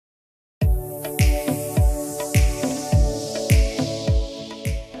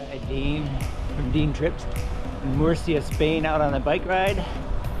17 trips in Murcia, Spain, out on a bike ride.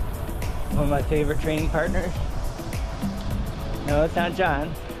 One of my favorite training partners. No, it's not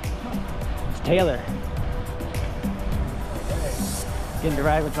John. It's Taylor. Getting to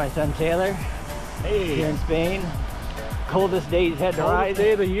ride with my son Taylor. Hey. Here in Spain. Coldest day he's had to ride.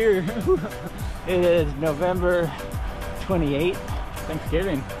 Day of the year. It is November 28th.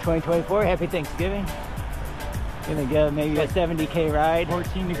 Thanksgiving. 2024. Happy Thanksgiving. Gonna go maybe a 70K ride.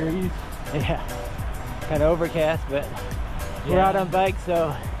 14 degrees. Yeah. Kind of overcast, but we're out on bikes,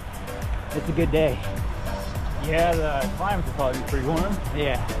 so it's a good day. Yeah, the climbs will probably be pretty warm.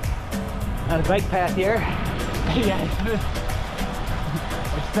 Yeah. On a bike path here. Yeah.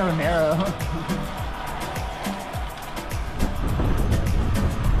 It's so narrow.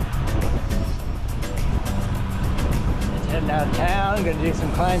 Just heading out of town. Gonna do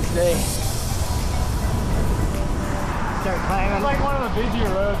some climbs today. Start climbing. It's like one of the busier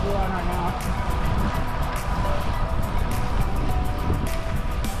roads we're on right now.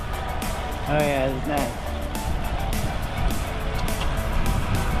 Oh yeah, this is nice.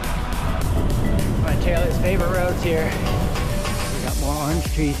 One of Taylor's favorite roads here. We got more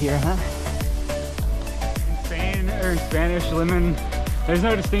orange trees here, huh? In Spain, or in Spanish, lemon. There's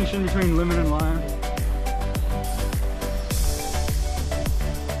no distinction between lemon and lime.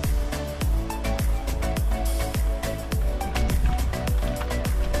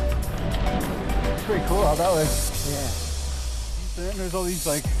 It's pretty cool out that way. Yeah. And there's all these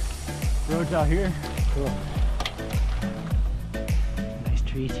like roads out here. Cool. Nice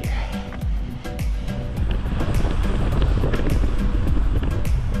trees here.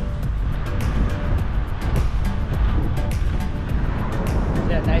 Is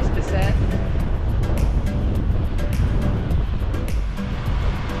that nice descent?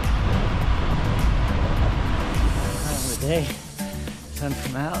 Time of the day. Sun's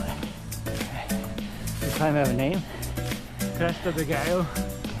come out. Does climb have a name? Cresta de Gallo.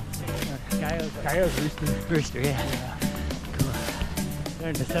 Gallo's rooster. Rooster, yeah. Cool.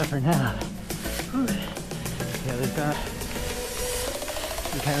 Starting to suffer now. Whew. Yeah, there's got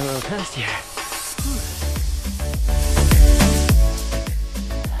some kind of little crust here. Whew.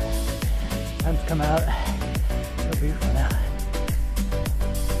 Sun's come out. So beautiful now.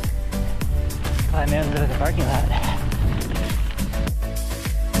 Climb into the parking lot.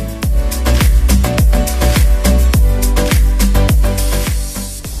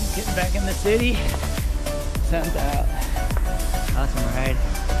 Back in the city, sun's out. Awesome ride.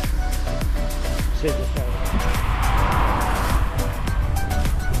 Should just start.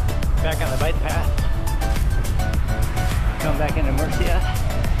 Back on the bike path. Come back into Murcia.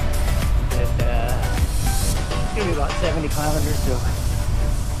 It's gonna be about 70 kilometers, so a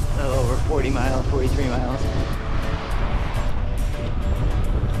little over 40 miles, 43 miles.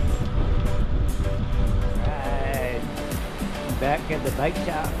 Right. Back at the bike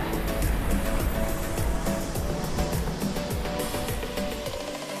shop.